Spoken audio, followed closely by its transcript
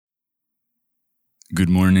Good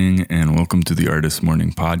morning and welcome to the Artist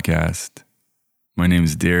Morning Podcast. My name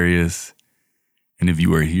is Darius, and if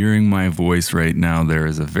you are hearing my voice right now, there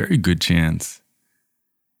is a very good chance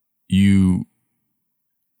you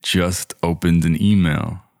just opened an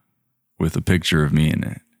email with a picture of me in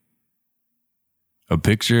it. A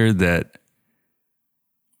picture that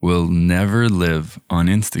will never live on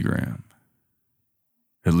Instagram.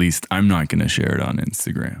 At least I'm not going to share it on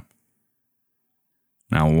Instagram.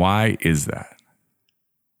 Now, why is that?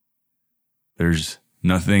 There's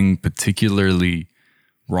nothing particularly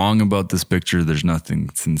wrong about this picture. There's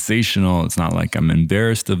nothing sensational. It's not like I'm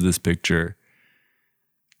embarrassed of this picture.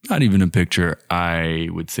 Not even a picture I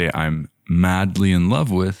would say I'm madly in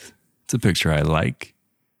love with. It's a picture I like.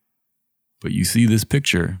 But you see, this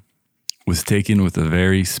picture was taken with a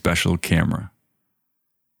very special camera.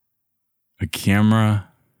 A camera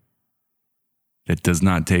that does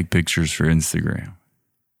not take pictures for Instagram.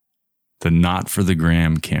 The not for the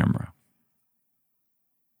gram camera.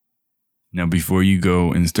 Now, before you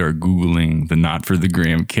go and start Googling the not for the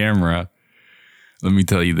gram camera, let me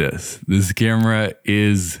tell you this. This camera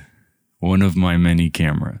is one of my many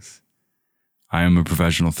cameras. I am a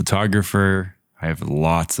professional photographer. I have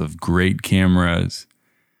lots of great cameras.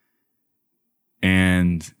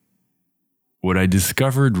 And what I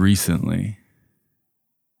discovered recently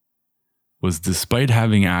was, despite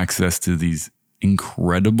having access to these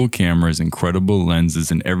incredible cameras, incredible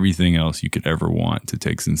lenses, and everything else you could ever want to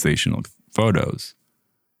take sensational photos,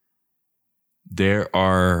 there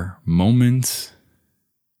are moments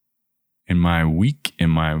in my week, in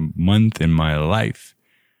my month, in my life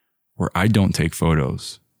where I don't take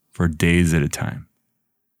photos for days at a time.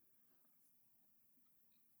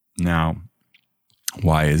 Now,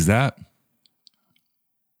 why is that?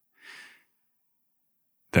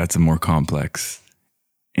 That's a more complex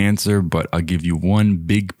answer, but I'll give you one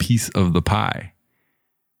big piece of the pie.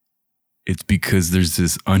 It's because there's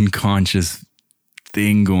this unconscious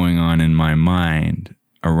thing going on in my mind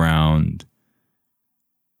around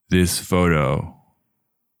this photo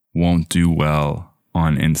won't do well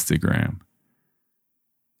on Instagram.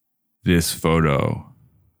 This photo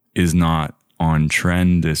is not on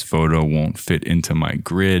trend. This photo won't fit into my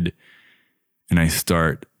grid. And I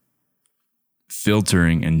start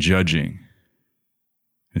filtering and judging.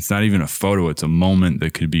 It's not even a photo. It's a moment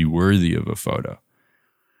that could be worthy of a photo.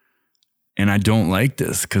 And I don't like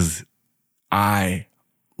this because I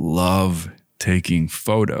love taking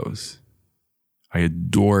photos. I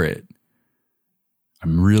adore it.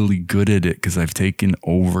 I'm really good at it because I've taken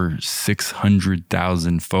over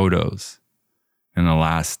 600,000 photos in the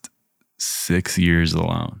last 6 years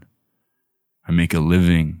alone. I make a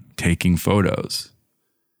living taking photos.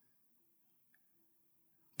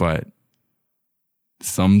 But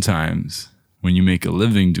sometimes when you make a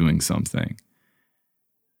living doing something,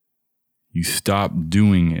 you stop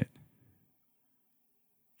doing it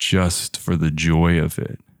just for the joy of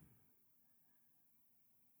it.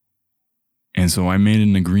 And so I made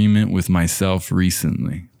an agreement with myself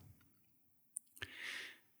recently.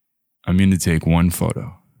 I'm going to take one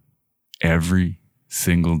photo every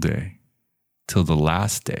single day till the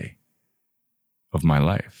last day of my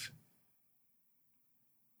life.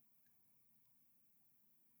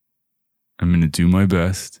 I'm going to do my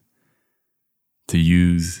best to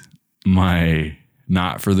use my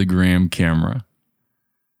not for the gram camera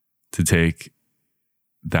to take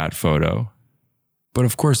that photo. But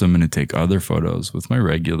of course, I'm going to take other photos with my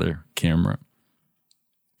regular camera.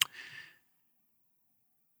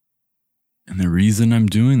 And the reason I'm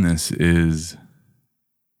doing this is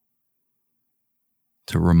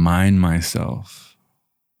to remind myself,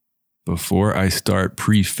 before I start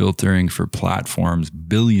pre-filtering for platforms,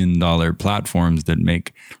 billion-dollar platforms that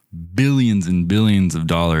make billions and billions of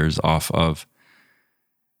dollars off of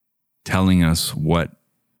telling us what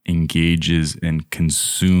engages and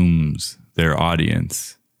consumes their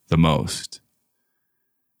audience the most.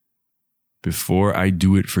 Before I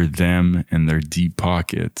do it for them and their deep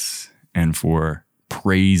pockets and for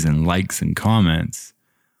praise and likes and comments,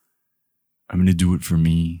 I'm going to do it for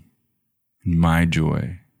me and my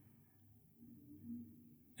joy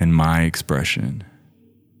and my expression.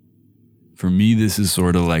 For me, this is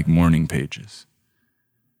sort of like morning pages.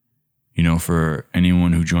 You know, for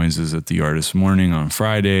anyone who joins us at the Artist Morning on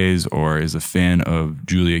Fridays or is a fan of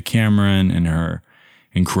Julia Cameron and her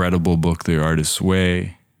incredible book, The Artist's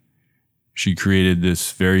Way, she created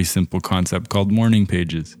this very simple concept called morning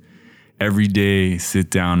pages. Every day, sit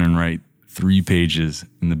down and write 3 pages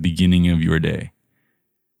in the beginning of your day.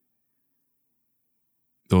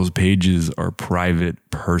 Those pages are private,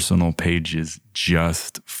 personal pages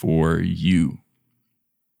just for you.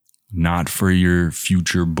 not for your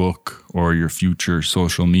future book or your future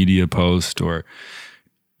social media post or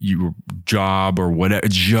your job or whatever,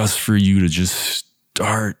 just for you to just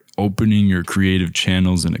start opening your creative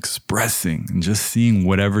channels and expressing and just seeing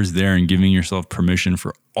whatever's there and giving yourself permission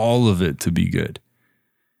for all of it to be good.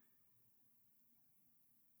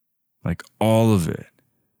 Like all of it.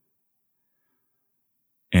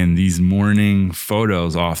 And these morning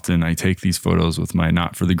photos, often I take these photos with my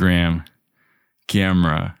Not For The Gram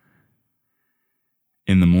camera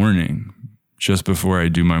in the morning, just before I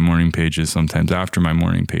do my morning pages, sometimes after my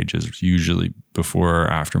morning pages, usually before or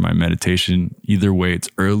after my meditation. Either way, it's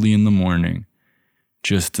early in the morning,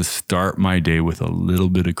 just to start my day with a little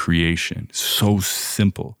bit of creation. So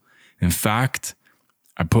simple. In fact,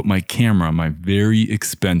 I put my camera, my very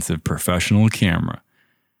expensive professional camera,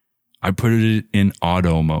 I put it in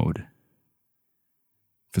auto mode.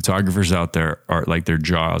 Photographers out there are like their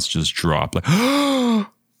jaws just drop, like,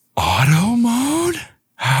 auto mode?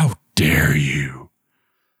 How dare you?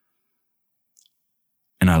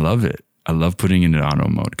 And I love it. I love putting it in auto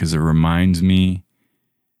mode because it reminds me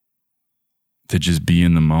to just be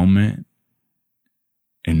in the moment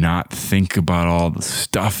and not think about all the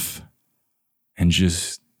stuff and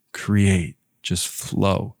just create, just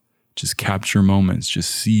flow, just capture moments,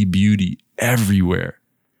 just see beauty everywhere.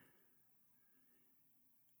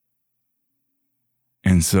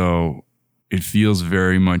 And so it feels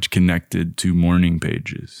very much connected to morning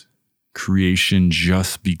pages. Creation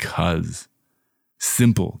just because.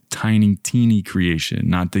 Simple, tiny, teeny creation,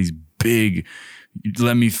 not these big,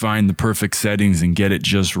 let me find the perfect settings and get it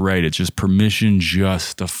just right. It's just permission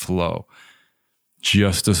just to flow.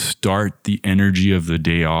 Just to start the energy of the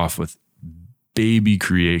day off with baby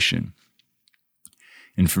creation.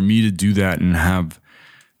 And for me to do that and have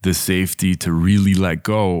the safety to really let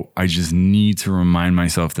go, I just need to remind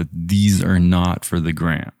myself that these are not for the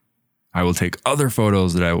gram. I will take other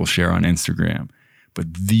photos that I will share on Instagram,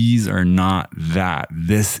 but these are not that.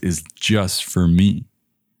 This is just for me.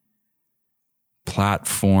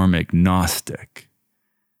 Platform agnostic.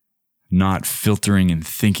 Not filtering and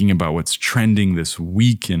thinking about what's trending this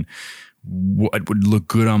week and what would look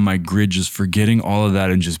good on my grid, just forgetting all of that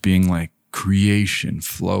and just being like, creation,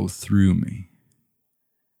 flow through me.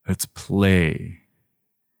 Let's play.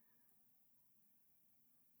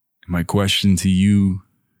 My question to you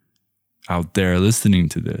out there listening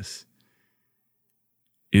to this,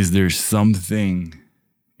 is there something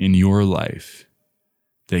in your life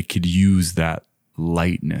that could use that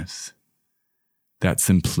lightness, that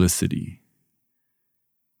simplicity,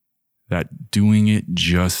 that doing it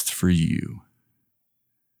just for you?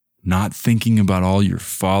 Not thinking about all your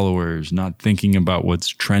followers, not thinking about what's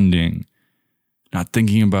trending, not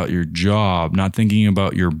thinking about your job, not thinking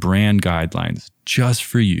about your brand guidelines, just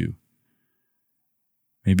for you.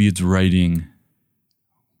 Maybe it's writing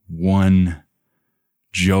one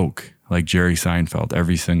joke like Jerry Seinfeld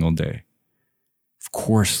every single day. Of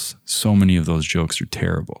course, so many of those jokes are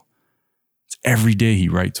terrible. It's every day he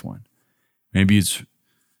writes one. Maybe it's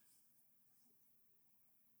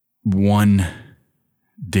one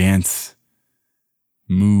dance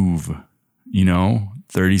move,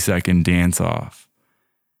 30-second dance off.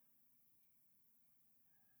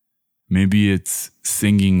 Maybe it's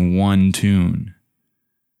singing one tune,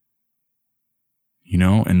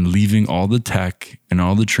 and leaving all the tech and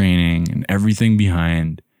all the training and everything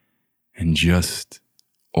behind and just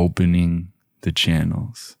opening the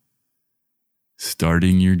channels,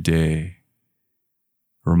 starting your day,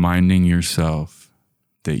 reminding yourself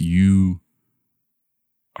that you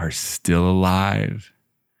are still alive.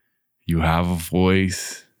 You have a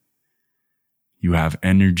voice. You have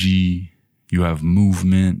energy. You have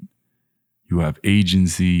movement. You have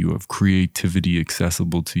agency. You have creativity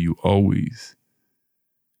accessible to you always.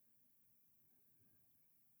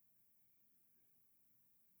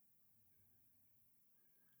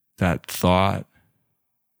 That thought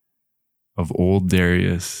of old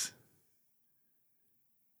Darius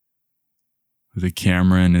with a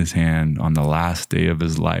camera in his hand on the last day of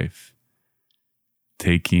his life,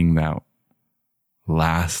 taking that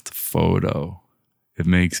last photo. It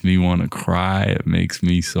makes me want to cry. It makes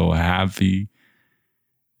me so happy.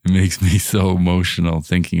 It makes me so emotional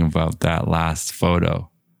thinking about that last photo.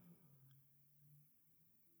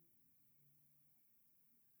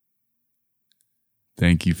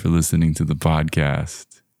 Thank you for listening to the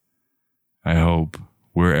podcast. I hope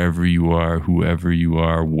wherever you are, whoever you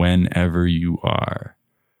are, whenever you are,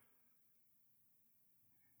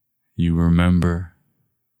 you remember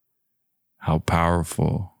how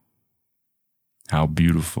powerful, how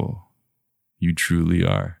beautiful you truly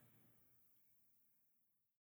are.